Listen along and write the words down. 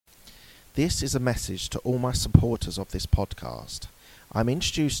This is a message to all my supporters of this podcast. I'm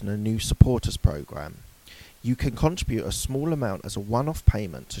introducing a new supporters program. You can contribute a small amount as a one-off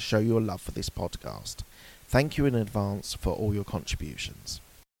payment to show your love for this podcast. Thank you in advance for all your contributions.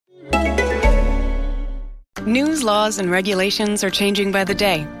 News, laws, and regulations are changing by the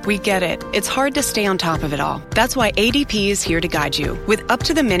day. We get it. It's hard to stay on top of it all. That's why ADP is here to guide you with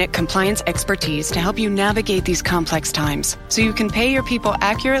up-to-the-minute compliance expertise to help you navigate these complex times so you can pay your people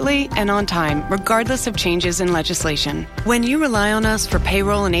accurately and on time, regardless of changes in legislation. When you rely on us for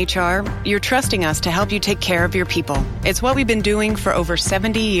payroll and HR, you're trusting us to help you take care of your people. It's what we've been doing for over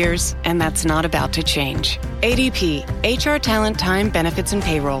 70 years, and that's not about to change. ADP, HR talent, time, benefits, and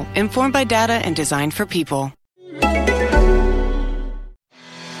payroll, informed by data and designed for people.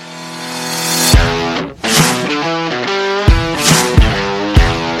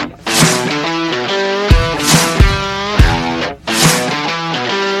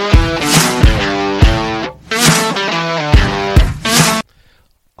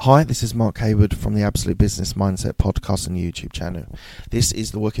 Hi, this is Mark Hayward from the Absolute Business Mindset podcast and YouTube channel. This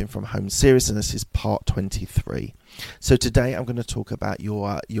is the Working From Home series, and this is part 23. So today I'm going to talk about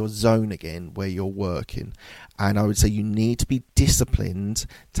your zone again, where you're working. And I would say you need to be disciplined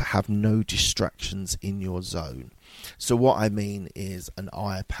to have no distractions in your zone. So what I mean is an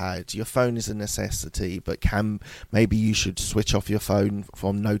iPad. Your phone is a necessity, but maybe you should switch off your phone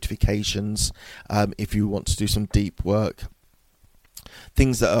from notifications if you want to do some deep work.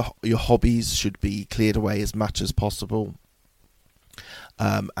 Things that are your hobbies should be cleared away as much as possible.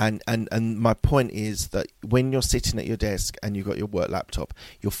 And my point is that when you're sitting at your desk and you've got your work laptop,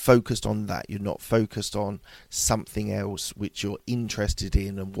 you're focused on that. You're not focused on something else which you're interested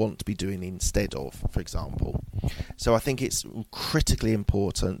in and want to be doing instead of, for example. So I think it's critically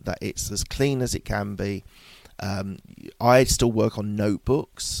important that it's as clean as it can be. I still work on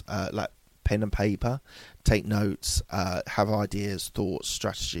notebooks, like pen and paper, take notes, have ideas, thoughts,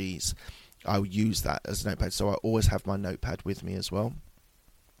 strategies. I'll use that as a notepad, so I always have my notepad with me as well.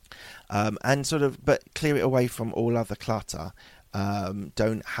 But clear it away from all other clutter.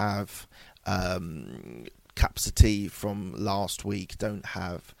 Don't have cups of tea from last week. Don't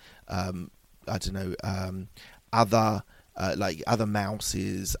have other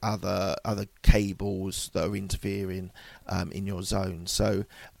mouses, other cables that are interfering in your zone. So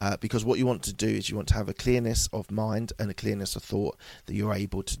because what you want to do is you want to have a clearness of mind and a clearness of thought that you're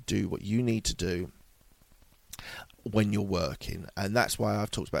able to do what you need to do when you're working. And that's why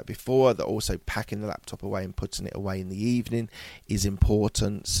I've talked about before that also packing the laptop away and putting it away in the evening is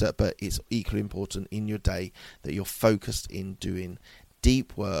important, but it's equally important in your day that you're focused in doing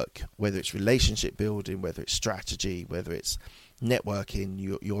deep work, whether it's relationship building, whether it's strategy, whether it's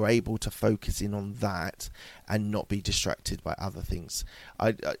networking. You're able to focus in on that and not be distracted by other things.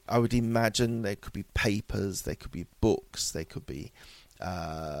 I would imagine there could be papers, there could be books, there could be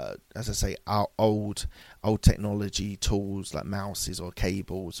as I say, our old technology tools like mouses or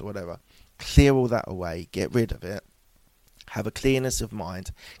cables or whatever. Clear all that away, get rid of it, have a clearness of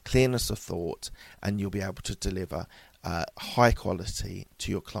mind, clearness of thought, and you'll be able to deliver high quality to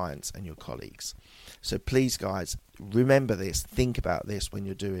your clients and your colleagues. So please, guys, remember this, think about this when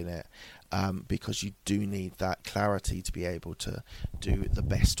you're doing it, because you do need that clarity to be able to do the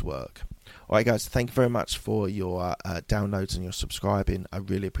best work. All right, guys, thank you very much for your downloads and your subscribing. I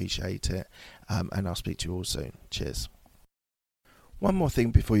really appreciate it, and I'll speak to you all soon. Cheers. One more thing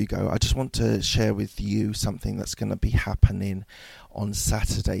before you go, I just want to share with you something that's going to be happening on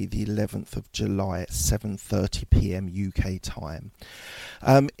Saturday, the 11th of July at 7:30 p.m. UK time.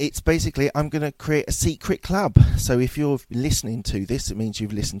 It's basically, I'm going to create a secret club. So if you're listening to this, it means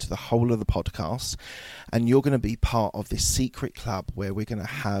you've listened to the whole of the podcast, and you're going to be part of this secret club where we're going to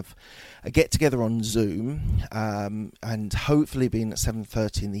have a get-together on Zoom, and hopefully being at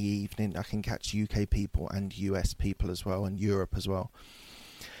 7:30 in the evening, I can catch UK people and US people as well, and Europe as well.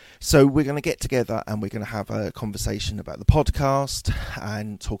 So we're going to get together and we're going to have a conversation about the podcast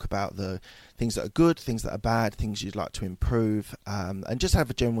and talk about the things that are good, things that are bad, things you'd like to improve, and just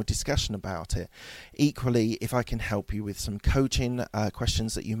have a general discussion about it. Equally, if I can help you with some coaching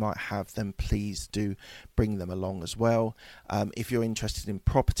questions that you might have, then please do bring them along as well. If you're interested in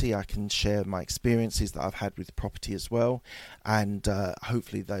property, I can share my experiences that I've had with property as well, and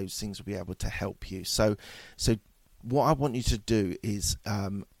hopefully those things will be able to help you. So what I want you to do is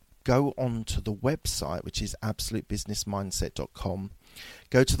go on to the website, which is absolutebusinessmindset.com,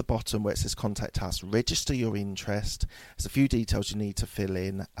 Go to the bottom where it says contact us, register your interest. There's a few details you need to fill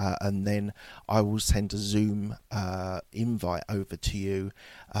in, and then I will send a Zoom invite over to you,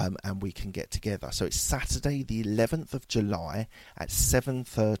 and we can get together. So it's Saturday the 11th of July at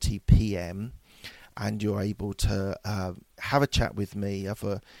 7:30 p.m. and you're able to have a chat with me, have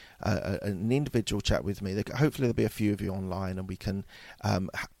an individual chat with me. Hopefully there'll be a few of you online, and we can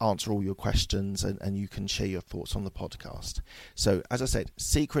answer all your questions, and you can share your thoughts on the podcast. So, as I said,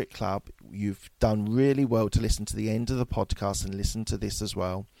 Secret Club, you've done really well to listen to the end of the podcast and listen to this as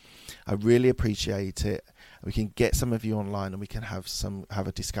well. I really appreciate it. We can get some of you online, and we can have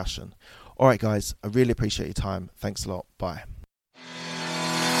a discussion. All right, guys, I really appreciate your time. Thanks a lot. Bye.